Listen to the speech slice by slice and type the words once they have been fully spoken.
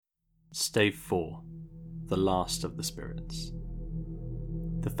Stave 4. The Last of the Spirits.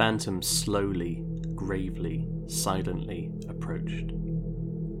 The phantom slowly, gravely, silently approached.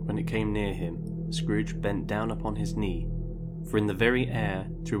 When it came near him, Scrooge bent down upon his knee, for in the very air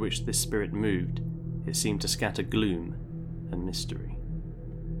through which this spirit moved, it seemed to scatter gloom and mystery.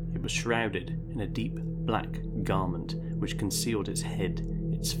 It was shrouded in a deep black garment which concealed its head,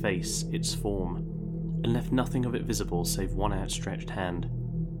 its face, its form, and left nothing of it visible save one outstretched hand.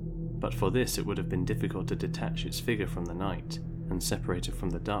 But for this it would have been difficult to detach its figure from the night and separate it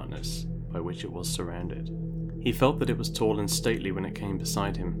from the darkness by which it was surrounded. He felt that it was tall and stately when it came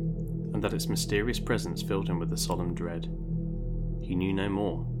beside him, and that its mysterious presence filled him with a solemn dread. He knew no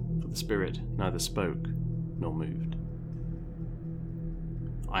more, for the spirit neither spoke nor moved.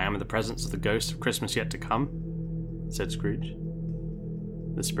 "I am in the presence of the ghost of Christmas yet to come," said Scrooge.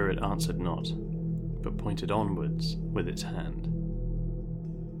 The spirit answered not, but pointed onwards with its hand.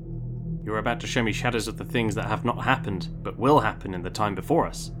 "You are about to show me shadows of the things that have not happened, but will happen in the time before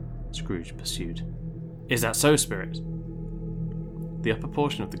us," Scrooge pursued. "Is that so, spirit?" The upper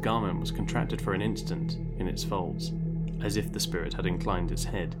portion of the garment was contracted for an instant in its folds, as if the spirit had inclined its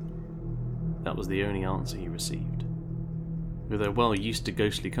head. That was the only answer he received. Although well used to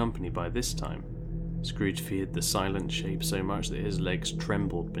ghostly company by this time, Scrooge feared the silent shape so much that his legs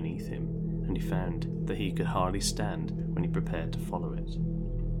trembled beneath him, and he found that he could hardly stand when he prepared to follow it.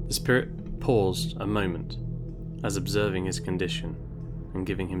 The spirit paused a moment, as observing his condition and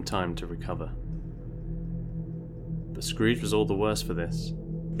giving him time to recover. But Scrooge was all the worse for this.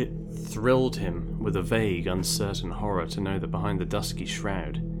 It thrilled him with a vague, uncertain horror to know that behind the dusky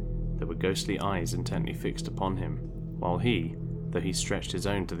shroud there were ghostly eyes intently fixed upon him, while he, though he stretched his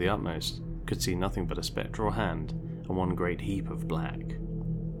own to the utmost, could see nothing but a spectral hand and one great heap of black.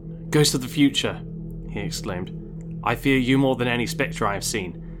 "Ghost of the future!" he exclaimed. "I fear you more than any spectre I have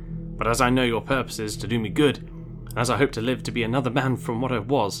seen. But as I know your purpose is to do me good, and as I hope to live to be another man from what I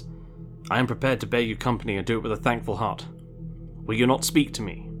was, I am prepared to bear you company and do it with a thankful heart. Will you not speak to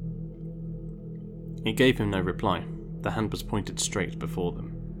me?" It gave him no reply. The hand was pointed straight before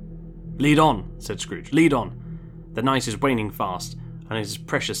them. "Lead on," said Scrooge. "Lead on. The night is waning fast, and it is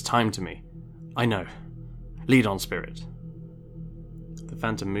precious time to me. I know. Lead on, spirit." The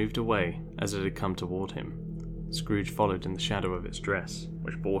phantom moved away as it had come toward him. Scrooge followed in the shadow of its dress,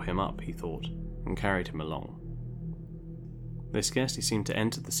 which bore him up, he thought, and carried him along. They scarcely seemed to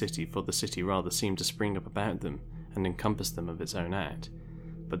enter the city, for the city rather seemed to spring up about them and encompass them of its own act.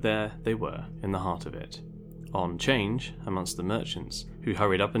 But there they were, in the heart of it, on 'change amongst the merchants, who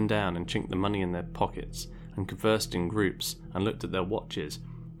hurried up and down and chinked the money in their pockets, and conversed in groups, and looked at their watches,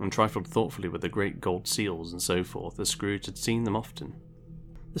 and trifled thoughtfully with the great gold seals and so forth, as Scrooge had seen them often.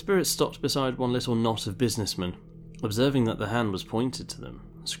 The spirit stopped beside one little knot of businessmen. Observing that the hand was pointed to them,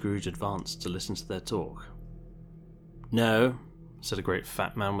 Scrooge advanced to listen to their talk. "No," said a great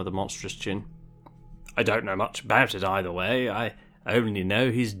fat man with a monstrous chin. "I don't know much about it either way. I only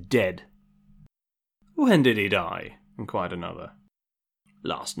know he's dead." "When did he die?" inquired another.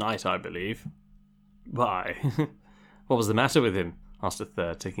 "Last night, I believe." "Why? What was the matter with him?" asked a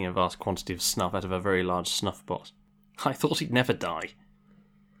third, taking a vast quantity of snuff out of a very large snuff-box. "I thought he'd never die."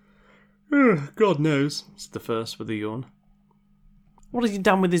 "God knows," said the first with a yawn. "What has he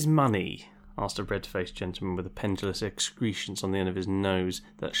done with his money?" asked a red-faced gentleman with a pendulous excrescence on the end of his nose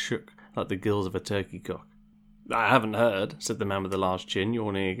that shook like the gills of a turkey-cock. "I haven't heard," said the man with the large chin,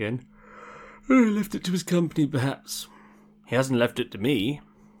 yawning again. "Left it to his company, perhaps." "He hasn't left it to me.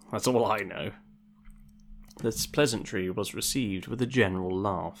 That's all I know." This pleasantry was received with a general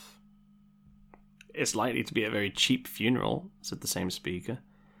laugh. "It's likely to be a very cheap funeral," said the same speaker.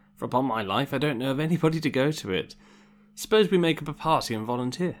 "For upon my life I don't know of anybody to go to it. Suppose we make up a party and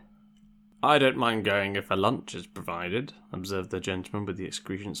volunteer?" "I don't mind going if a lunch is provided," observed the gentleman with the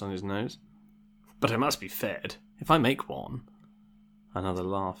excrescence on his nose. "But I must be fed, if I make one." Another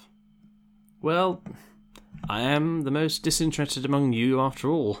laugh. "Well, I am the most disinterested among you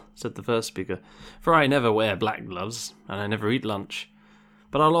after all," said the first speaker, "for I never wear black gloves, and I never eat lunch.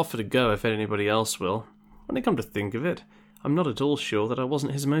 But I'll offer to go if anybody else will. When I come to think of it, I'm not at all sure that I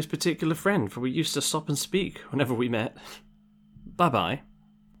wasn't his most particular friend, for we used to stop and speak whenever we met. Bye-bye."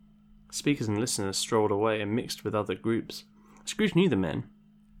 Speakers and listeners strolled away and mixed with other groups. Scrooge knew the men,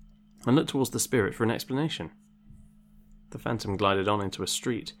 and looked towards the spirit for an explanation. The phantom glided on into a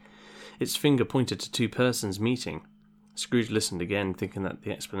street. Its finger pointed to two persons meeting. Scrooge listened again, thinking that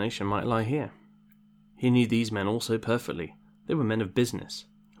the explanation might lie here. He knew these men also perfectly. They were men of business,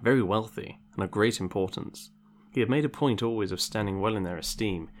 very wealthy, and of great importance. He had made a point always of standing well in their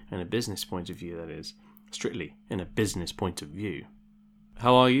esteem, in a business point of view, that is, strictly in a business point of view.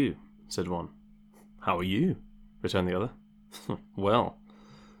 "How are you?" said one. "How are you?" returned the other. "Well,"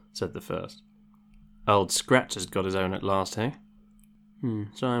 said the first. "Old Scratch has got his own at last, eh?"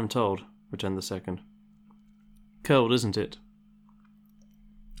 "So I am told," returned the second. "Cold, isn't it?"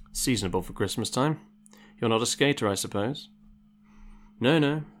 "Seasonable for Christmas time. You're not a skater, I suppose?"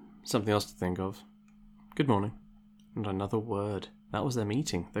 No, something else to think of. Good morning." Not another word. That was their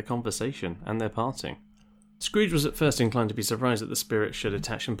meeting, their conversation, and their parting. Scrooge was at first inclined to be surprised that the spirit should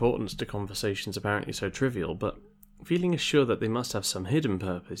attach importance to conversations apparently so trivial, but feeling assured that they must have some hidden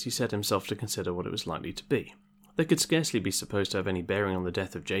purpose, he set himself to consider what it was likely to be. They could scarcely be supposed to have any bearing on the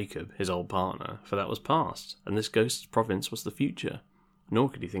death of Jacob, his old partner, for that was past, and this ghost's province was the future. Nor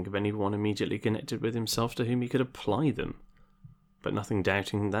could he think of anyone immediately connected with himself to whom he could apply them. But nothing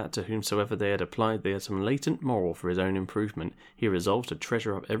doubting that to whomsoever they had applied they had some latent moral for his own improvement, he resolved to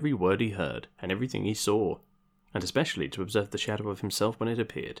treasure up every word he heard, and everything he saw, and especially to observe the shadow of himself when it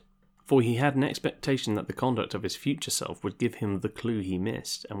appeared. For he had an expectation that the conduct of his future self would give him the clue he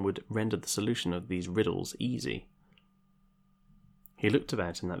missed, and would render the solution of these riddles easy. He looked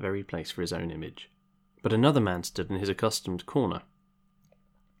about in that very place for his own image, but another man stood in his accustomed corner.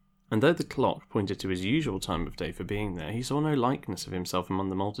 And though the clock pointed to his usual time of day for being there, he saw no likeness of himself among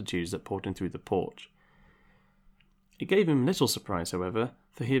the multitudes that poured in through the porch. It gave him little surprise, however,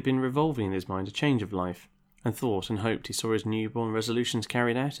 for he had been revolving in his mind a change of life, and thought and hoped he saw his newborn resolutions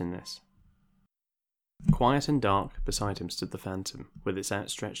carried out in this. Quiet and dark beside him stood the phantom, with its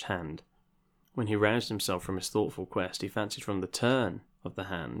outstretched hand. When he roused himself from his thoughtful quest, he fancied from the turn of the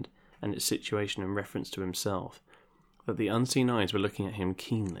hand, and its situation in reference to himself, that the unseen eyes were looking at him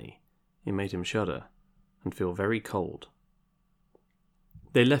keenly. It made him shudder, and feel very cold.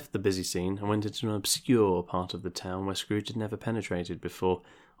 They left the busy scene, and went into an obscure part of the town where Scrooge had never penetrated before,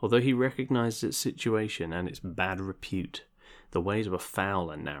 although he recognised its situation and its bad repute. The ways were foul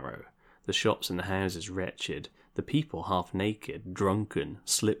and narrow, the shops and the houses wretched, the people half naked, drunken,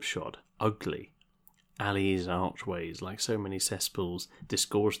 slipshod, ugly. Alleys and archways, like so many cesspools,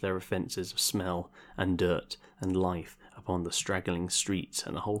 disgorged their offences of smell and dirt and life upon the straggling streets,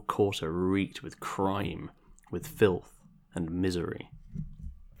 and the whole quarter reeked with crime, with filth and misery.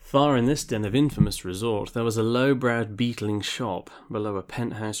 Far in this den of infamous resort there was a low-browed beetling shop below a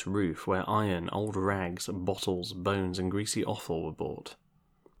penthouse roof where iron, old rags, bottles, bones, and greasy offal were bought.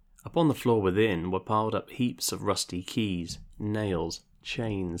 Upon the floor within were piled up heaps of rusty keys, nails,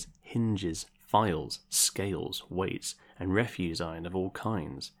 chains, hinges, files, scales, weights, and refuse iron of all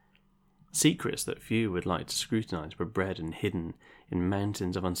kinds. Secrets that few would like to scrutinize were bred and hidden in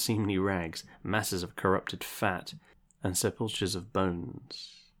mountains of unseemly rags, masses of corrupted fat, and sepulchres of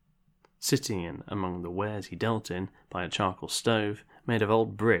bones. Sitting in among the wares he dealt in, by a charcoal stove, made of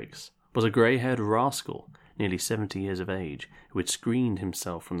old bricks, was a grey-haired rascal, nearly 70 years of age, who had screened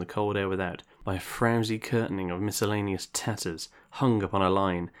himself from the cold air without by a frowsy curtaining of miscellaneous tatters hung upon a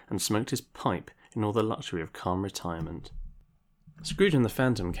line, and smoked his pipe in all the luxury of calm retirement. Scrooge and the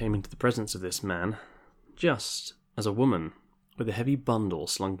Phantom came into the presence of this man, just as a woman, with a heavy bundle,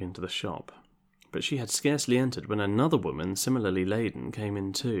 slunk into the shop. But she had scarcely entered when another woman, similarly laden, came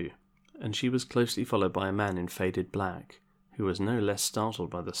in too, and she was closely followed by a man in faded black, who was no less startled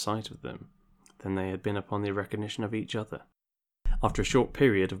by the sight of them than they had been upon the recognition of each other. After a short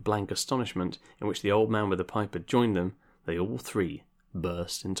period of blank astonishment, in which the old man with the pipe had joined them, they all three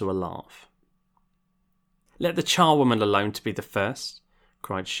burst into a laugh. "Let the charwoman alone to be the first,"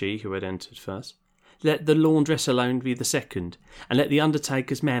 cried she who had entered first. "Let the laundress alone be the second, and let the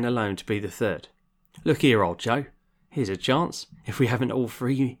undertaker's man alone to be the third. Look here, old Joe, here's a chance, if we haven't all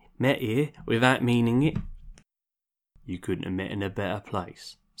three met here without meaning it." "You couldn't have met in a better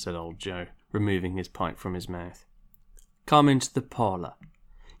place," said old Joe, removing his pipe from his mouth. "Come into the parlour.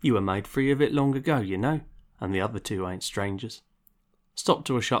 You were made free of it long ago, you know, and the other two ain't strangers. Stop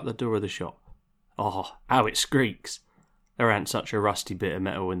till I shut the door of the shop. Oh, how it squeaks! There ain't such a rusty bit of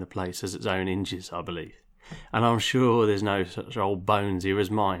metal in the place as its own hinges, I believe, and I'm sure there's no such old bones here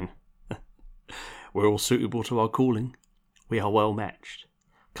as mine. We're all suitable to our calling. We are well matched.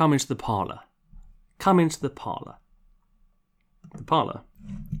 Come into the parlour. Come into the parlour." The parlour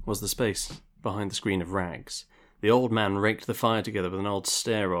was the space behind the screen of rags. The old man raked the fire together with an old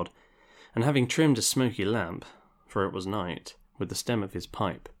stair-rod, and having trimmed a smoky lamp, for it was night, with the stem of his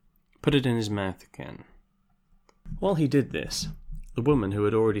pipe, put it in his mouth again. While he did this, the woman who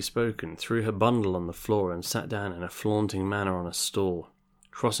had already spoken threw her bundle on the floor and sat down in a flaunting manner on a stool,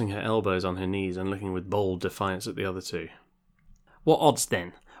 crossing her elbows on her knees and looking with bold defiance at the other two. "What odds,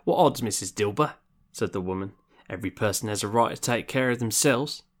 then? What odds, Mrs. Dilber?" said the woman. "Every person has a right to take care of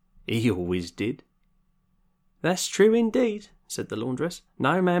themselves. He always did." "That's true indeed," said the laundress.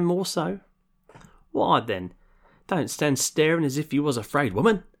 No man more so. Why then, don't stand staring as if you was afraid,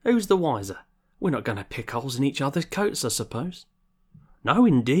 woman. Who's the wiser? We're not going to pick holes in each other's coats, I suppose. No,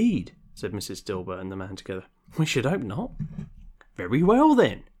 indeed, said Mrs. Dilber and the man together. We should hope not. Very well,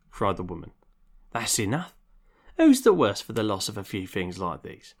 then, cried the woman. That's enough. Who's the worse for the loss of a few things like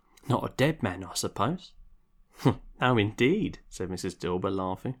these? Not a dead man, I suppose. No, indeed, said Mrs. Dilber,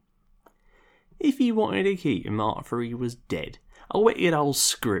 laughing. If you wanted to keep him after he was dead, a wicked old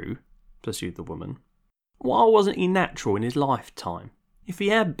screw, pursued the woman, why wasn't he natural in his lifetime? If he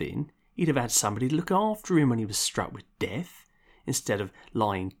had been, he'd have had somebody to look after him when he was struck with death, instead of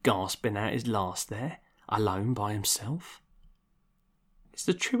lying gasping out his last there, alone by himself. It's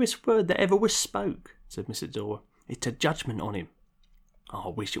the truest word that ever was spoke, said Mrs. Dilber. It's a judgment on him. I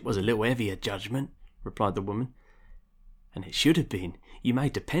wish it was a little heavier judgment, replied the woman. And it should have been. You may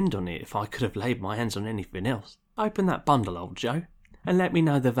depend on it if I could have laid my hands on anything else. Open that bundle, old Joe, and let me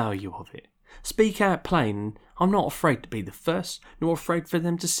know the value of it. Speak out plain, and I'm not afraid to be the first, nor afraid for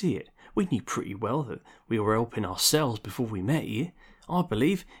them to see it. We knew pretty well that we were helping ourselves before we met you. I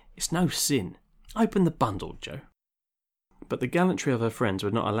believe it's no sin. Open the bundle, Joe. But the gallantry of her friends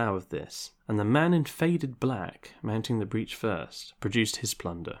would not allow of this, and the man in faded black, mounting the breach first, produced his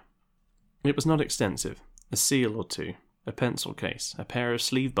plunder. It was not extensive. A seal or two, a pencil case, a pair of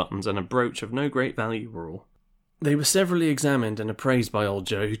sleeve buttons, and a brooch of no great value were all. They were severally examined and appraised by old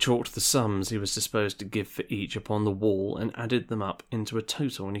Joe, who chalked the sums he was disposed to give for each upon the wall and added them up into a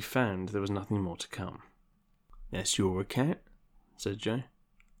total when he found there was nothing more to come. That's your account, said Joe,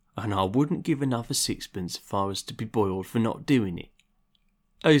 and I wouldn't give another sixpence if I was to be boiled for not doing it.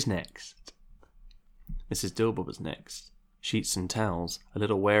 Who's next? Mrs. Dilber was next. Sheets and towels, a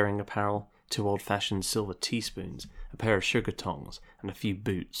little wearing apparel, 2 old-fashioned silver teaspoons, a pair of sugar tongs, and a few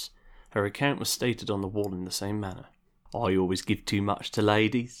boots. Her account was stated on the wall in the same manner. I always give too much to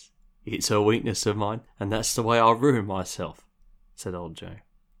ladies. It's a weakness of mine, and that's the way I ruin myself, said old Joe.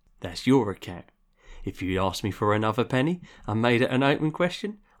 That's your account. If you'd asked me for another penny, and made it an open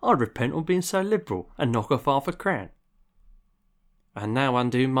question, I'd repent on being so liberal, and knock off half a crown. And now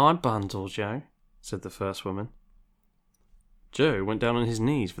undo my bundle, Joe, said the first woman. Joe went down on his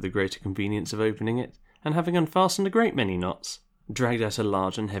knees for the greater convenience of opening it, and having unfastened a great many knots, dragged out a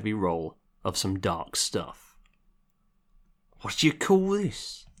large and heavy roll of some dark stuff. What do you call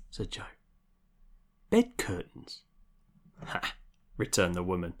this? Said Joe. Bed curtains. Ha! Returned the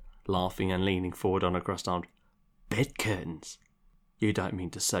woman, laughing and leaning forward on her crossed arms. Bed curtains? You don't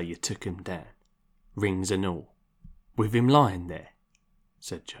mean to say you took him down, rings and all, with him lying there?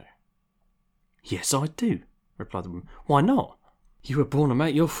 Said Joe. Yes, I do, replied the woman. Why not? You were born to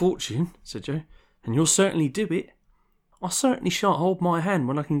make your fortune, said Joe, and you'll certainly do it. I certainly shan't hold my hand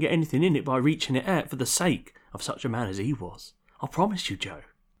when I can get anything in it by reaching it out for the sake of such a man as he was. I promise you, Joe,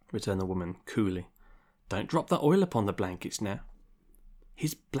 returned the woman coolly. Don't drop that oil upon the blankets now.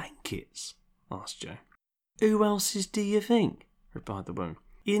 His blankets? Asked Joe. Who else's do you think? Replied the woman.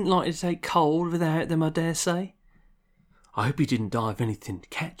 He didn't like to take cold without them, I dare say. I hope he didn't die of anything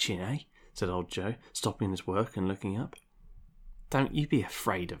catching, eh? Said old Joe, stopping his work and looking up. Don't you be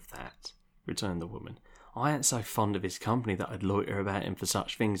afraid of that, returned the woman. I ain't so fond of his company that I'd loiter about him for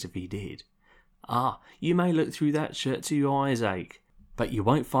such things if he did. Ah, you may look through that shirt till your eyes ache, but you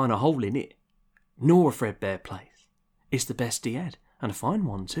won't find a hole in it, nor a threadbare place. It's the best he had, and a fine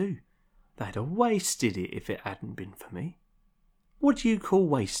one too. They'd have wasted it if it hadn't been for me. What do you call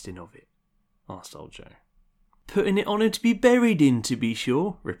wasting of it? Asked old Joe. Putting it on him to be buried in, to be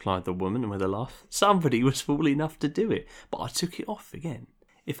sure, replied the woman with a laugh. Somebody was fool enough to do it, but I took it off again.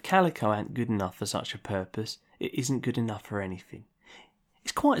 If calico ain't good enough for such a purpose, it isn't good enough for anything.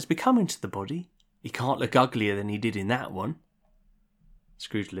 It's quite as becoming to the body. He can't look uglier than he did in that one.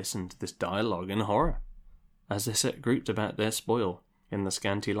 Scrooge listened to this dialogue in horror, as they sat grouped about their spoil in the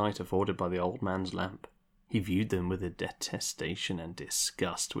scanty light afforded by the old man's lamp. He viewed them with a detestation and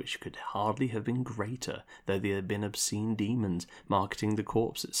disgust which could hardly have been greater though they had been obscene demons marketing the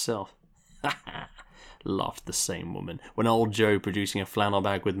corpse itself. Ha ha! Laughed the same woman, when old Joe, producing a flannel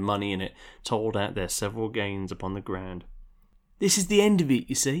bag with money in it, told out their several gains upon the ground. This is the end of it,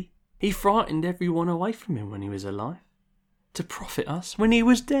 you see. He frightened every one away from him when he was alive, to profit us when he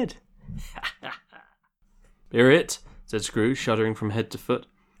was dead. Hear it? Said Scrooge, shuddering from head to foot.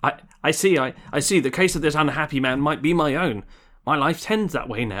 I see, the case of this unhappy man might be my own. My life tends that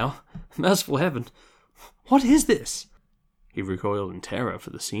way now. Merciful heaven. What is this? He recoiled in terror, for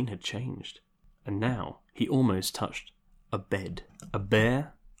the scene had changed. And now he almost touched a bed. A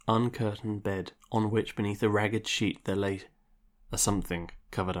bare, uncurtained bed, on which beneath a ragged sheet there lay a something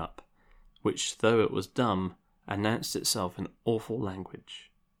covered up, which, though it was dumb, announced itself in awful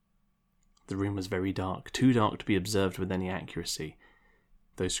language. The room was very dark, too dark to be observed with any accuracy,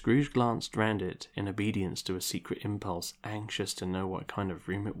 though Scrooge glanced round it in obedience to a secret impulse, anxious to know what kind of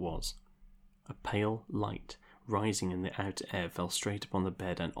room it was. A pale light, rising in the outer air, fell straight upon the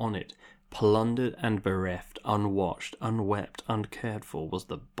bed, and on it, plundered and bereft, unwashed, unwept, uncared for, was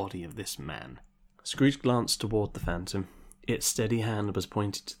the body of this man. Scrooge glanced toward the phantom. Its steady hand was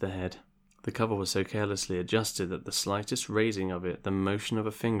pointed to the head. The cover was so carelessly adjusted that the slightest raising of it, the motion of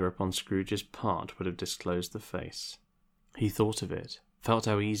a finger upon Scrooge's part, would have disclosed the face. He thought of it, felt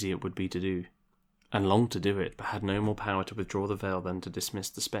how easy it would be to do, and longed to do it, but had no more power to withdraw the veil than to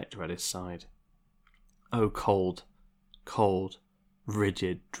dismiss the spectre at his side. O cold, cold,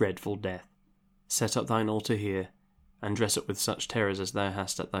 rigid, dreadful death, set up thine altar here, and dress it with such terrors as thou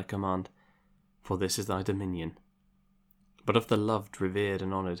hast at thy command, for this is thy dominion. But of the loved, revered,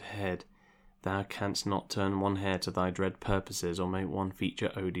 and honoured head, thou canst not turn one hair to thy dread purposes, or make one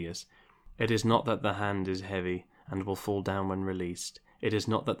feature odious. It is not that the hand is heavy, and will fall down when released. It is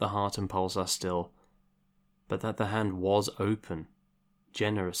not that the heart and pulse are still, but that the hand was open,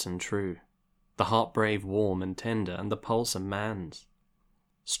 generous and true, the heart brave, warm, and tender, and the pulse a man's.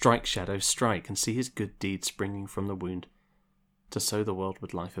 Strike, shadow, strike, and see his good deed springing from the wound, to sow the world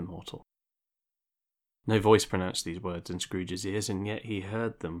with life immortal. No voice pronounced these words in Scrooge's ears, and yet he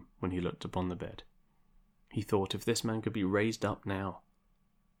heard them when he looked upon the bed. He thought, if this man could be raised up now,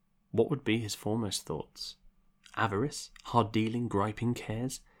 what would be his foremost thoughts? Avarice? Hard-dealing, griping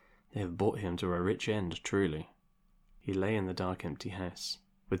cares? They have brought him to a rich end, truly. He lay in the dark, empty house,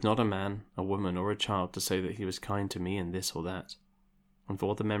 with not a man, a woman, or a child to say that he was kind to me in this or that, and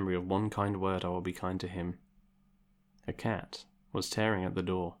for the memory of one kind word I will be kind to him. A cat was tearing at the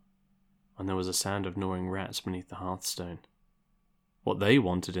door, and there was a sound of gnawing rats beneath the hearthstone. What they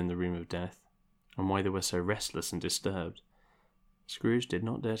wanted in the room of death, and why they were so restless and disturbed, Scrooge did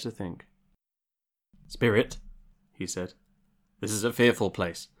not dare to think. "Spirit," he said, "this is a fearful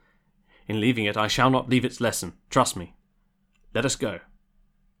place. In leaving it, I shall not leave its lesson. Trust me. Let us go."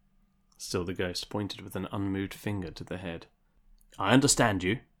 Still the ghost pointed with an unmoved finger to the head. "I understand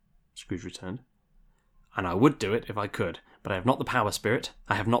you," Scrooge returned, "and I would do it if I could, but I have not the power, Spirit.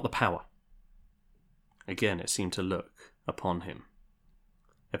 I have not the power." Again it seemed to look upon him.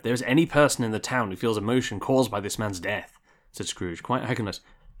 "If there is any person in the town who feels emotion caused by this man's death," said Scrooge, quite agonized,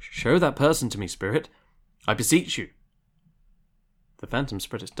 "show that person to me, Spirit. I beseech you." The phantom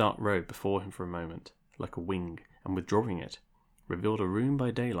spread its dark robe before him for a moment, like a wing, and withdrawing it, revealed a room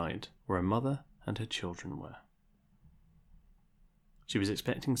by daylight where a mother and her children were. She was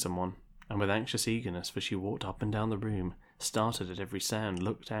expecting someone, and with anxious eagerness, for she walked up and down the room, started at every sound,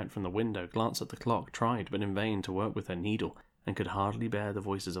 looked out from the window, glanced at the clock, tried, but in vain, to work with her needle, and could hardly bear the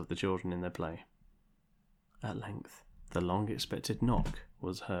voices of the children in their play. At length, the long-expected knock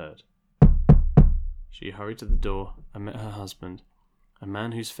was heard. She hurried to the door and met her husband, a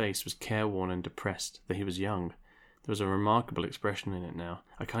man whose face was careworn and depressed, though he was young. There was a remarkable expression in it now,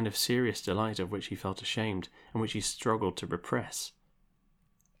 a kind of serious delight of which he felt ashamed, and which he struggled to repress.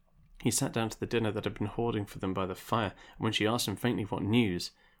 He sat down to the dinner that had been hoarding for them by the fire, and when she asked him faintly what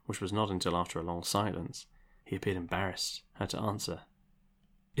news, which was not until after a long silence, he appeared embarrassed, had to answer.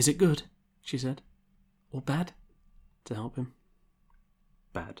 "Is it good?" she said. "Or bad?" to help him.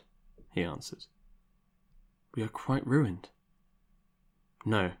 "Bad," he answered. "We are quite ruined."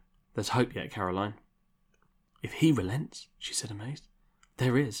 "No, there's hope yet, Caroline." "If he relents," she said, amazed.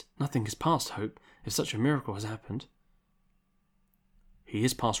 "There is. Nothing is past hope, if such a miracle has happened." "He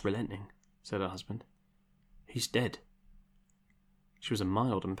is past relenting," said her husband. "He's dead." She was a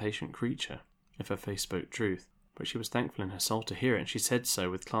mild and patient creature, if her face spoke truth, but she was thankful in her soul to hear it, and she said so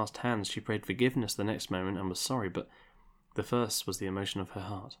with clasped hands. She prayed forgiveness the next moment, and was sorry, but the first was the emotion of her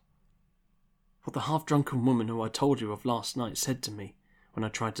heart. "What the half-drunken woman who I told you of last night said to me, when I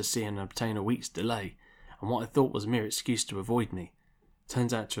tried to see and obtain a week's delay, and what I thought was mere excuse to avoid me,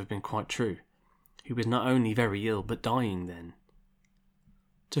 turns out to have been quite true. He was not only very ill, but dying then."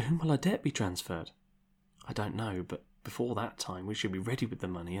 "To whom will her debt be transferred?" "I don't know, but before that time we should be ready with the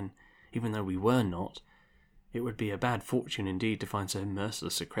money, and even though we were not, it would be a bad fortune indeed to find so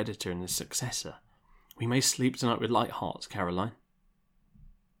merciless a creditor and his successor. We may sleep tonight with light hearts, Caroline."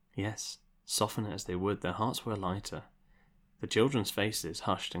 Yes, soften it as they would, their hearts were lighter. The children's faces,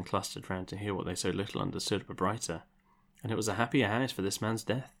 hushed and clustered round to hear what they so little understood, were brighter, and it was a happier house for this man's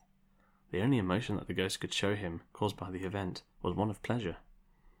death. The only emotion that the ghost could show him, caused by the event, was one of pleasure.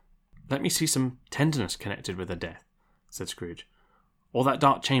 "Let me see some tenderness connected with her death," said Scrooge. "Or that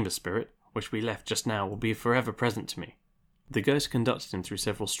dark chamber, Spirit, which we left just now, will be forever present to me." The ghost conducted him through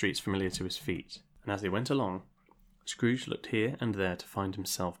several streets familiar to his feet, and as they went along, Scrooge looked here and there to find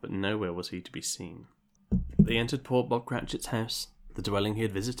himself, but nowhere was he to be seen. They entered poor Bob Cratchit's house, the dwelling he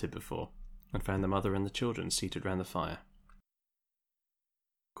had visited before, and found the mother and the children seated round the fire.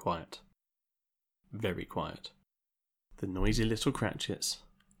 Quiet. Very quiet. The noisy little Cratchits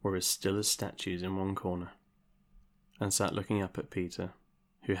were as still as statues in one corner, and sat looking up at Peter,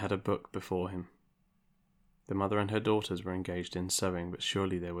 who had a book before him. The mother and her daughters were engaged in sewing, but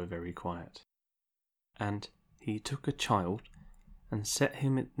surely they were very quiet. And he took a child and set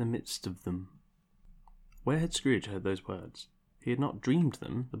him in the midst of them. Where had Scrooge heard those words? He had not dreamed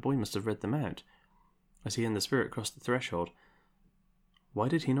them. The boy must have read them out as he and the spirit crossed the threshold. Why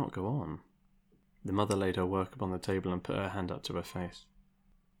did he not go on? The mother laid her work upon the table and put her hand up to her face.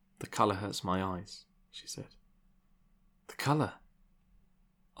 "The colour hurts my eyes," she said. "The colour?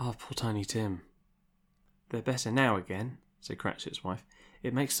 Oh, poor Tiny Tim." "They're better now again," said Cratchit's wife.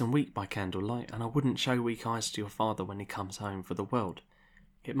 "It makes them weak by candlelight, and I wouldn't show weak eyes to your father when he comes home for the world.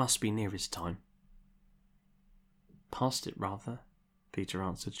 It must be near his time." "Past it, rather," Peter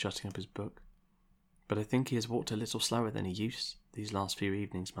answered, shutting up his book. "But I think he has walked a little slower than he used these last few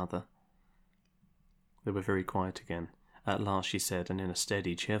evenings, mother." They were very quiet again. At last she said, and in a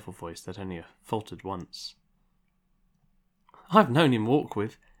steady, cheerful voice that only faltered once, I've known him walk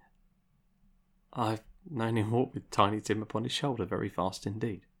with Tiny Tim upon his shoulder very fast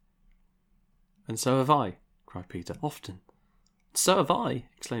indeed." "And so have I," cried Peter. "Often." "So have I,"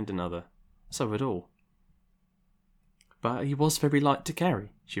 exclaimed another. "So had all." "But he was very light to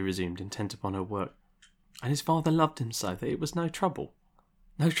carry," she resumed, intent upon her work. "And his father loved him so that it was no trouble.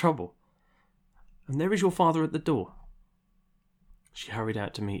 No trouble. And there is your father at the door." She hurried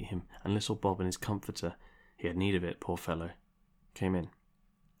out to meet him, and little Bob and his comforter, he had need of it, poor fellow, came in.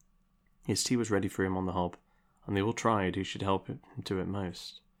 His tea was ready for him on the hob, and they all tried who should help him to it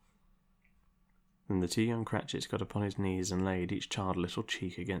most. Then the two young Cratchits got upon his knees and laid each child a little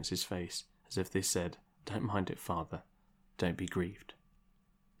cheek against his face, as if they said, "Don't mind it, father. Don't be grieved."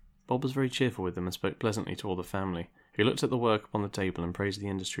 Bob was very cheerful with them and spoke pleasantly to all the family, who looked at the work upon the table and praised the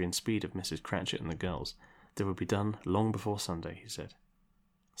industry and speed of Mrs. Cratchit and the girls. They would be done long before Sunday, he said.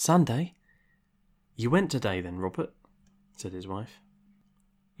 "Sunday? You went today then, Robert?" said his wife.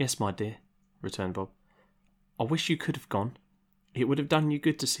 "Yes, my dear," returned Bob. "I wish you could have gone. It would have done you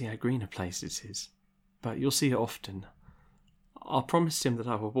good to see how green a place it is. But you'll see it often. I promised him that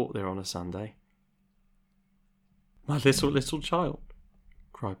I would walk there on a Sunday." "My little child,"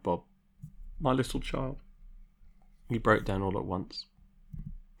 cried Bob. "My little child." He broke down all at once.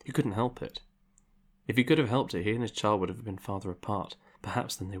 He couldn't help it. If he could have helped it, he and his child would have been farther apart,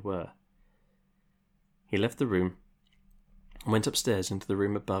 perhaps, than they were. He left the room and went upstairs into the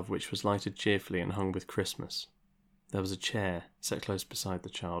room above, which was lighted cheerfully and hung with Christmas. There was a chair set close beside the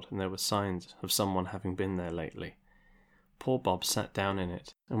child, and there were signs of someone having been there lately. Poor Bob sat down in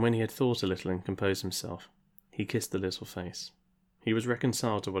it, and when he had thought a little and composed himself, he kissed the little face. He was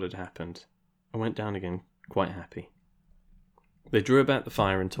reconciled to what had happened, and went down again quite happy. They drew about the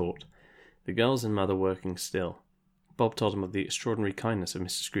fire and talked, the girls and mother working still. Bob told him of the extraordinary kindness of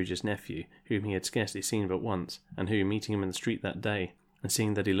Mr. Scrooge's nephew, whom he had scarcely seen but once, and who, meeting him in the street that day, and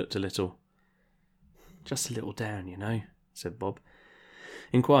seeing that he looked just a little down, you know, said Bob,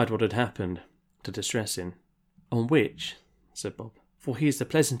 inquired what had happened to distress him. "On which," said Bob, "for he is the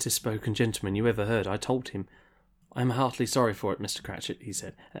pleasantest spoken gentleman you ever heard, I told him, I am heartily sorry for it, Mr. Cratchit," he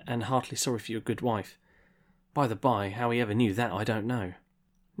said, "and heartily sorry for your good wife. By the by, how he ever knew that, I don't know."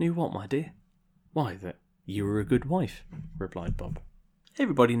 "Knew what, my dear?" "Why, that you were a good wife," replied Bob.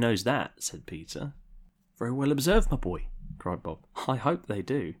 "Everybody knows that," said Peter. "Very well observed, my boy," cried Bob. "I hope they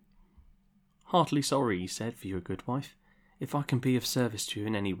do." "Heartily sorry," he said, "for your good wife. If I can be of service to you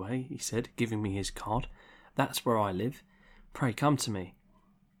in any way," he said, giving me his card, "that's where I live. Pray come to me."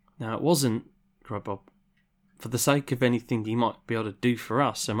 "Now it wasn't," cried Bob, "for the sake of anything he might be able to do for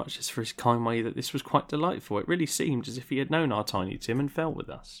us, so much as for his kind way, that this was quite delightful. It really seemed as if he had known our Tiny Tim and felt with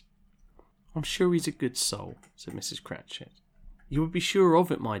us." "I'm sure he's a good soul," said Mrs. Cratchit. "You would be sure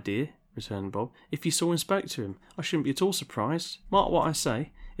of it, my dear," returned Bob, "if you saw and spoke to him. I shouldn't be at all surprised, mark what I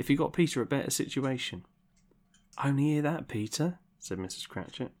say, if he got Peter a better situation." "Only hear that, Peter," said Mrs.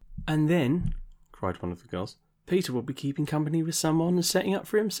 Cratchit. "And then," cried one of the girls, "Peter will be keeping company with someone and setting up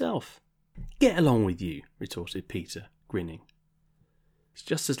for himself." "Get along with you," retorted Peter, grinning. "It's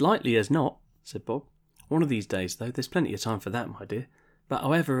just as likely as not," said Bob. "One of these days, though, there's plenty of time for that, my dear. But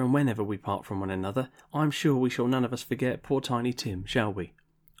however and whenever we part from one another, I'm sure we shall none of us forget poor Tiny Tim, shall we?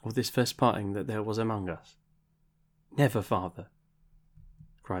 Or this first parting that there was among us." "Never, father,"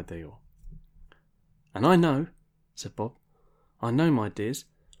 cried they all. "And I know," said Bob, "I know, my dears,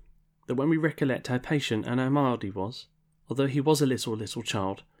 that when we recollect how patient and how mild he was, although he was a little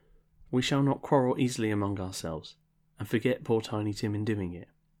child, we shall not quarrel easily among ourselves, and forget poor Tiny Tim in doing it."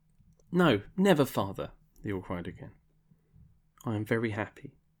 "No, never, father," they all cried again. "I am very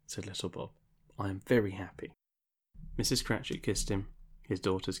happy," said little Bob. "I am very happy." Mrs. Cratchit kissed him, his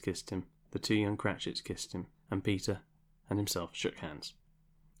daughters kissed him, the two young Cratchits kissed him, and Peter and himself shook hands.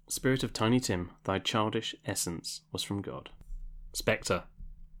 "Spirit of Tiny Tim, thy childish essence was from God." "Spectre,"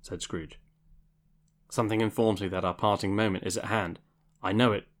 said Scrooge. "Something informs me that our parting moment is at hand. I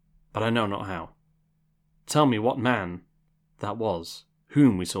know it, but I know not how. Tell me what man that was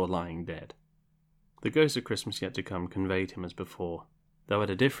whom we saw lying dead." The ghost of Christmas yet to come conveyed him as before, though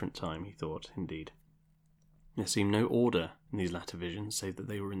at a different time, he thought, indeed. There seemed no order in these latter visions, save that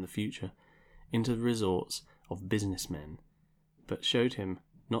they were in the future, into the resorts of business men, but showed him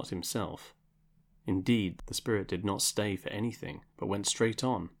not himself. Indeed, the spirit did not stay for anything, but went straight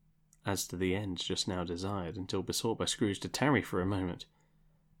on, as to the end just now desired, until besought by Scrooge to tarry for a moment.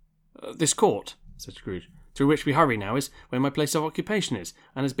 "This court," said Scrooge, "through which we hurry now, is where my place of occupation is,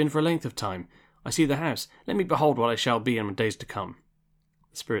 and has been for a length of time. I see the house. Let me behold what I shall be in days to come."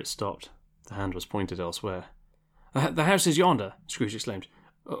 The spirit stopped. The hand was pointed elsewhere. "The house is yonder," Scrooge exclaimed.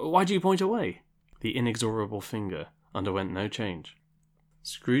 "Why do you point away?" The inexorable finger underwent no change.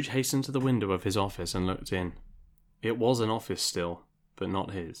 Scrooge hastened to the window of his office and looked in. It was an office still, but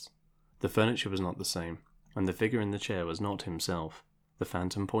not his. The furniture was not the same, and the figure in the chair was not himself. The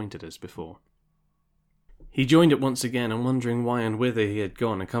phantom pointed as before. He joined it once again, and wondering why and whither he had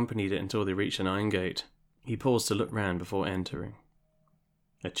gone, accompanied it until they reached an iron gate. He paused to look round before entering.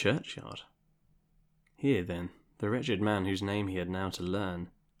 A churchyard. Here, then, the wretched man whose name he had now to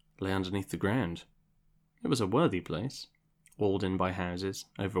learn lay underneath the ground. It was a worthy place, walled in by houses,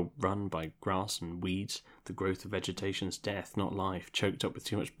 overrun by grass and weeds, the growth of vegetation's death, not life, choked up with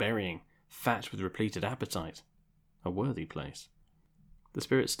too much burying, fat with repleted appetite. A worthy place. The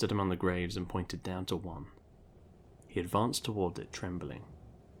spirit stood among the graves and pointed down to one. He advanced toward it, trembling.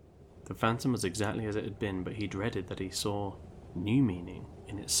 The phantom was exactly as it had been, but he dreaded that he saw new meaning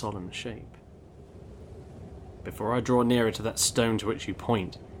in its solemn shape. "Before I draw nearer to that stone to which you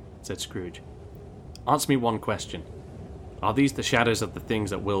point," said Scrooge, "answer me one question. Are these the shadows of the things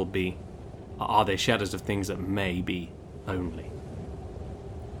that will be? Or are they shadows of things that may be only?"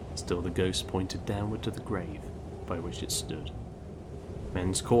 Still the ghost pointed downward to the grave by which it stood.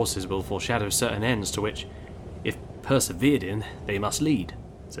 "Men's courses will foreshadow certain ends to which, if persevered in, they must lead,"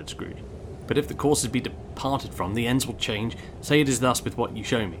 said Scrooge. "But if the courses be departed from, the ends will change. Say it is thus with what you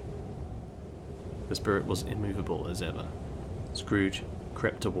show me." The spirit was immovable as ever. Scrooge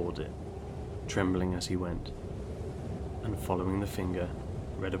crept toward it, trembling as he went, and following the finger,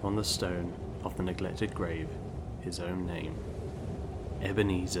 read upon the stone of the neglected grave his own name,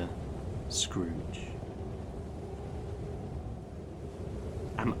 Ebenezer Scrooge.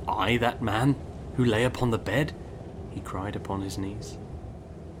 "Am I that man who lay upon the bed?" he cried upon his knees.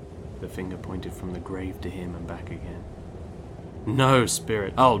 The finger pointed from the grave to him and back again. "No,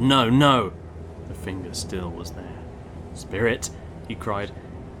 spirit! Oh, no, no!" The finger still was there. "Spirit!" he cried,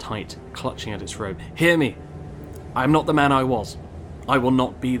 tight, clutching at its robe. "Hear me! I am not the man I was. I will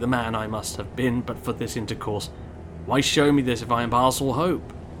not be the man I must have been but for this intercourse. Why show me this if I am past all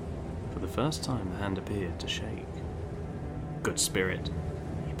hope?" For the first time the hand appeared to shake. "Good spirit,"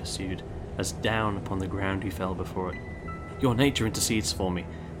 he pursued, as down upon the ground he fell before it. "Your nature intercedes for me,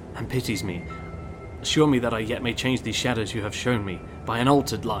 and pities me. Assure me that I yet may change these shadows you have shown me, by an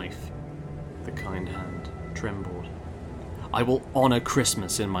altered life." The kind hand trembled. "I will honour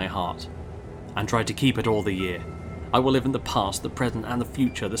Christmas in my heart, and try to keep it all the year. I will live in the past, the present, and the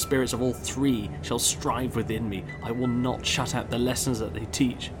future. The spirits of all three shall strive within me. I will not shut out the lessons that they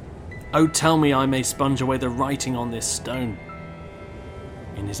teach. Oh, tell me I may sponge away the writing on this stone."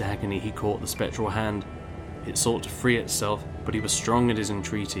 In his agony he caught the spectral hand. It sought to free itself, but he was strong in his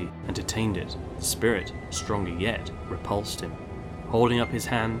entreaty, and detained it. The spirit, stronger yet, repulsed him. Holding up his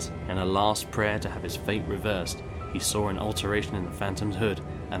hands in a last prayer to have his fate reversed, he saw an alteration in the phantom's hood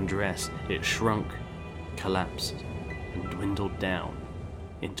and dress. It shrunk, collapsed, and dwindled down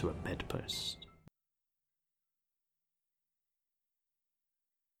into a bedpost.